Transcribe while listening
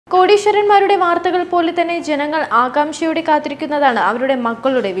കോടീശ്വരന്മാരുടെ വാർത്തകൾ പോലെ തന്നെ ജനങ്ങൾ ആകാംക്ഷയോടെ കാത്തിരിക്കുന്നതാണ് അവരുടെ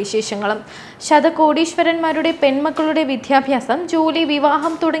മക്കളുടെ വിശേഷങ്ങളും. ശതകോടീശ്വരന്മാരുടെ പെൺമക്കളുടെ വിദ്യാഭ്യാസം, ജോലി,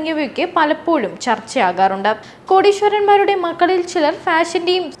 വിവാഹം തുടങ്ങിയവയൊക്കെ പലപ്പോഴും ചർച്ചയാകാറുണ്ട്. കോടീശ്വരന്മാരുടെ മക്കളിൽ ചിലർ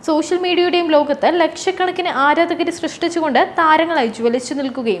ഫാഷന്റെയും സോഷ്യൽ മീഡിയയുടെയും ലോകത്ത് ലക്ഷക്കണക്കിന് ആരാധകരെ സൃഷ്ടിച്ചുകൊണ്ട് താരങ്ങളായി ജ്വലിച്ചു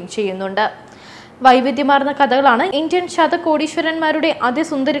നിൽക്കുകയും ചെയ്യുന്നുണ്ട്. വൈവിധ്യമാർന്ന കഥകളാണ് ഇന്ത്യൻ ശതകോടീശ്വരന്മാരുടെ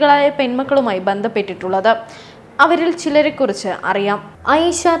അതിസുന്ദരികളായ പെൺമക്കളുമായി ബന്ധപ്പെട്ടിട്ടുള്ളത്. അവരിൽ ചിലരെക്കുറിച്ച് അറിയാം.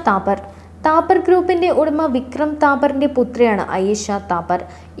 ഐഷ താപ്പർ. താപ്പർ ഗ്രൂപ്പിന്റെ ഉടമ വിക്രം താപ്പറിന്റെ പുത്രിയാണ് ഐഷ താപ്പർ.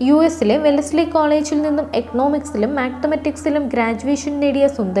 യുഎസിലെ വെൽസ്ലി കോളേജിൽ നിന്നും എക്കണോമിക്സിലും മാത്തമാറ്റിക്സിലും ഗ്രാജുവേഷൻ നേടിയ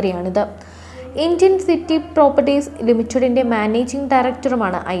സുന്ദരിയാണിത്. ഇന്ത്യൻ സിറ്റി പ്രോപ്പർട്ടീസ് ലിമിറ്റഡിന്റെ മാനേജിംഗ്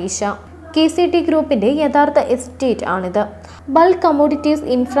ഡയറക്ടറുമാണ് ഐഷ. KCT ഗ്രൂപ്പിന്റെ യഥാർത്ഥ എസ്റ്റേറ്റ് ആണിത്. Bulk commodities,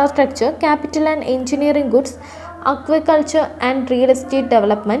 infrastructure, capital and engineering goods, aquaculture and real estate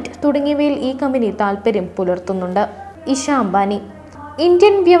development തുടങ്ങിയവയിൽ ഈ കമ്പനി താൽപ്പര്യം പുലർത്തുന്നുണ്ട്. ഇഷ അംബാനി.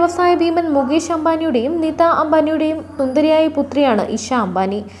 ഇന്ത്യൻ വ്യവസായ ഭീമൻ മുകേഷ് അംബാനിയുടെയും നിത അംബാനിയുടെയും സുന്ദരിയായ പുത്രിയാണ് ഇഷ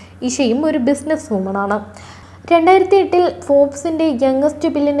അംബാനി. ഇഷയും ഒരു ബിസിനസ് വുമണാണ്. 2008 ഫോബ്സിന്റെ യങ്ങസ്റ്റ്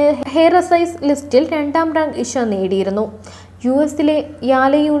ബില്യണയർ ഹെയർ അസൈസ് ലിസ്റ്റിൽ 2ാം റാങ്ക് ഇഷ നേടിയിരുന്നു. യുഎസിലെ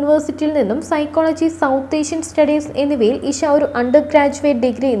യാലെ യൂണിവേഴ്സിറ്റിയിൽ നിന്നും സൈക്കോളജി, സൗത്ത് ഏഷ്യൻ സ്റ്റഡീസ് എന്നിവയിൽ ഇഷ ഒരു അണ്ടർ ഗ്രാജുവേറ്റ്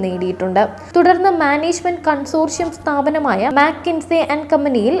ഡിഗ്രി നേടിയിട്ടുണ്ട്. തുടർന്ന് മാനേജ്മെന്റ് കൺസോർഷ്യം സ്ഥാപനമായ മാക്കിൻസെ ആൻഡ്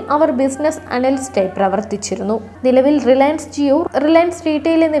കമ്പനിയിൽ അവർ ബിസിനസ് അനലിസ്റ്റായി പ്രവർത്തിച്ചിരുന്നു. നിലവിൽ റിലയൻസ് ജിയോ, റിലയൻസ്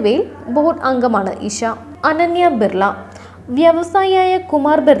റീറ്റെയിൽ എന്നിവയിൽ ബോർഡ് അംഗമാണ് ഇഷ. അനന്യ ബിർള. വ്യവസായിയായ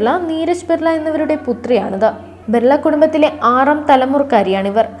കുമാർ ബിർള, നീരജ് ബിർള എന്നിവരുടെ പുത്രിയാണിത്. ബിർള കുടുംബത്തിലെ 6ാം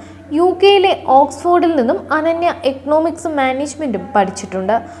തലമുറക്കാരിയാണിവർ. UK-യിലെ ഓക്സ്ഫോർഡിൽ നിന്നും അനന്യ എക്കണോമിക്സും മാനേജ്മെന്റും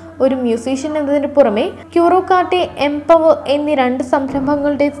പഠിച്ചിട്ടുണ്ട്. ഒരു മ്യൂസീഷ്യൻ എന്നതിന് പുറമെ ക്യൂറോകാട്ടെ, എംപവർ എന്നീ 2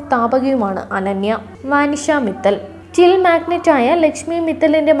 സംരംഭങ്ങളുടെ സ്ഥാപകയുമാണ് അനന്യ. വാനിഷ മിത്തൽ. സ്റ്റീൽ മാഗ്നറ്റായ ലക്ഷ്മി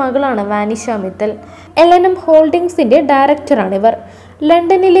മിത്തലിന്റെ മകളാണ് വാനിഷ മിത്തൽ. LNM ഹോൾഡിംഗ്സിന്റെ ഡയറക്ടറാണിവർ.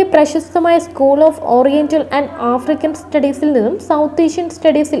 ലണ്ടനിലെ പ്രശസ്തമായ school of oriental and African സ്റ്റഡീസിൽ നിന്നും സൗത്ത് ഏഷ്യൻ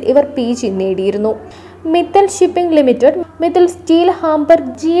സ്റ്റഡീസിൽ ഇവർ PG നേടിയിരുന്നു. Mittal shipping limited, Mittal steel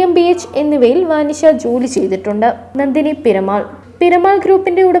Hamburg GmbH എന്നിവയിൽ വാനിഷ ജോലി ചെയ്തിട്ടുണ്ട്. നന്ദിനി പിരമാൾ. പിരമാൾ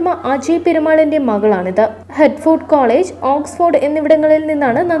ഗ്രൂപ്പിന്റെ ഉടമ അജയ് പിരമാളിന്റെ മകളാണിത്. ഹെഡ്ഫോർഡ് കോളേജ്, ഓക്സ്ഫോർഡ് എന്നിവിടങ്ങളിൽ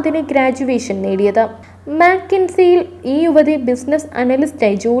നിന്നാണ് നന്ദിനി ഗ്രാജുവേഷൻ നേടിയത്. മാക്കിൻസിയിൽ ഈ യുവതി ബിസിനസ്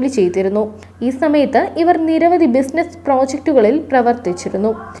അനലിസ്റ്റായി ജോലി ചെയ്തിരുന്നു. ഈ സമയത്ത് ഇവർ നിരവധി ബിസിനസ് പ്രോജക്റ്റുകളിൽ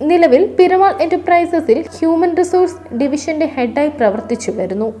പ്രവർത്തിച്ചിരുന്നു. നിലവിൽ പിരമാൾ എന്റർപ്രൈസസിൽ ഹ്യൂമൻ റിസോഴ്സ് ഡിവിഷന്റെ ഹെഡായി പ്രവർത്തിച്ചു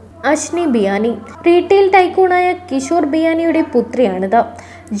വരുന്നു. അശ്നി ബിയാനി. റീറ്റെയിൽ ടൈക്കൂണായ കിഷോർ ബിയാനിയുടെ പുത്രിയാണിത്.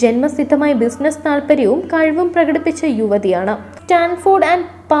 ജന്മസിദ്ധമായ ബിസിനസ് താൽപ്പര്യവും കഴിവും പ്രകടിപ്പിച്ച യുവതിയാണ്. Stanford and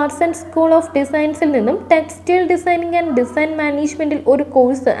Parson school of ഡിസൈൻസിൽ നിന്നും ടെക്സ്റ്റൈൽ ഡിസൈനിങ് ആൻഡ് ഡിസൈൻ മാനേജ്മെന്റിൽ ഒരു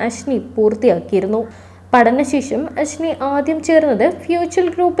കോഴ്സ് അശ്നി പൂർത്തിയാക്കിയിരുന്നു. പഠനശേഷം അശ്നി ആദ്യം ചേർന്നത് ഫ്യൂച്ചർ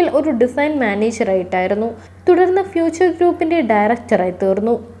ഗ്രൂപ്പിൽ ഒരു ഡിസൈൻ മാനേജറായിട്ടായിരുന്നു. തുടർന്ന് ഫ്യൂച്ചർ ഗ്രൂപ്പിന്റെ ഡയറക്ടറായി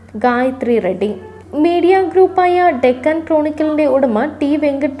തീർന്നു. ഗായത്രി റെഡ്ഡി. മീഡിയ ഗ്രൂപ്പായ ഡെക്കൻ ക്രോണിക്കലിന്റെ ഉടമ T.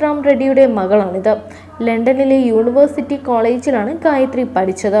 വെങ്കട്രാം റെഡ്ഡിയുടെ മകളാണിത്. ലണ്ടനിലെ യൂണിവേഴ്സിറ്റി കോളേജിലാണ് ഗായത്രി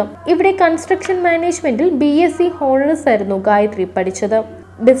പഠിച്ചത്. ഇവിടെ കൺസ്ട്രക്ഷൻ മാനേജ്മെന്റിൽ BSc ഹോണേഴ്സ് ആയിരുന്നു ഗായത്രി പഠിച്ചത്.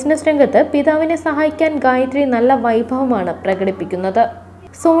 ബിസിനസ് രംഗത്ത് പിതാവിനെ സഹായിക്കാൻ ഗായത്രി നല്ല വൈഭവമാണ് പ്രകടിപ്പിക്കുന്നത്.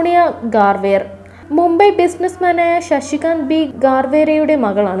 സോണിയ ഗാർവേർ. മുംബൈ ബിസിനസ്മാനായ ശശികാന്ത് B. ഗാർവേരയുടെ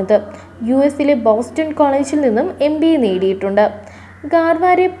മകളാണിത്. US-ലെ ബോസ്റ്റൺ കോളേജിൽ നിന്നും MBA നേടിയിട്ടുണ്ട്.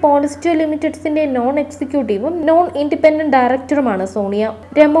 ഗാർവാരെ polyester ലിമിറ്റഡ്സിന്റെ non എക്സിക്യൂട്ടീവും non independent ഡയറക്ടറുമാണ് Sonia.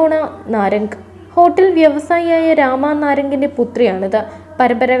 രമോണ Narang. Hotel വ്യവസായിയായ Rama നാരംഗിന്റെ പുത്രിയാണിത്.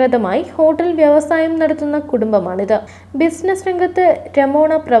 പരമ്പരാഗതമായി ഹോട്ടൽ വ്യവസായം നടത്തുന്ന കുടുംബമാണിത്. ബിസിനസ് രംഗത്ത്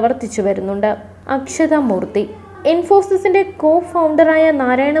രമോണ പ്രവർത്തിച്ചു വരുന്നുണ്ട്. അക്ഷത മൂർത്തി. ഇൻഫോസിസിന്റെ കോ ഫൗണ്ടറായ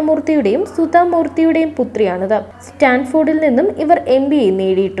നാരായണ മൂർത്തിയുടെയും സുധാ മൂർത്തിയുടെയും പുത്രിയാണിത്. സ്റ്റാൻഫോർഡിൽ നിന്നും ഇവർ MBA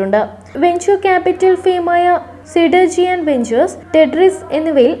നേടിയിട്ടുണ്ട്. വെഞ്ചർ ക്യാപിറ്റൽ ഫേമായ സിഡർജി ആൻഡ് വെഞ്ചേഴ്സ്, ടെഡ്രിസ്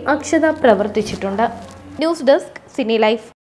എന്നിവയിൽ അക്ഷത പ്രവർത്തിച്ചിട്ടുണ്ട്. News desk Sini life.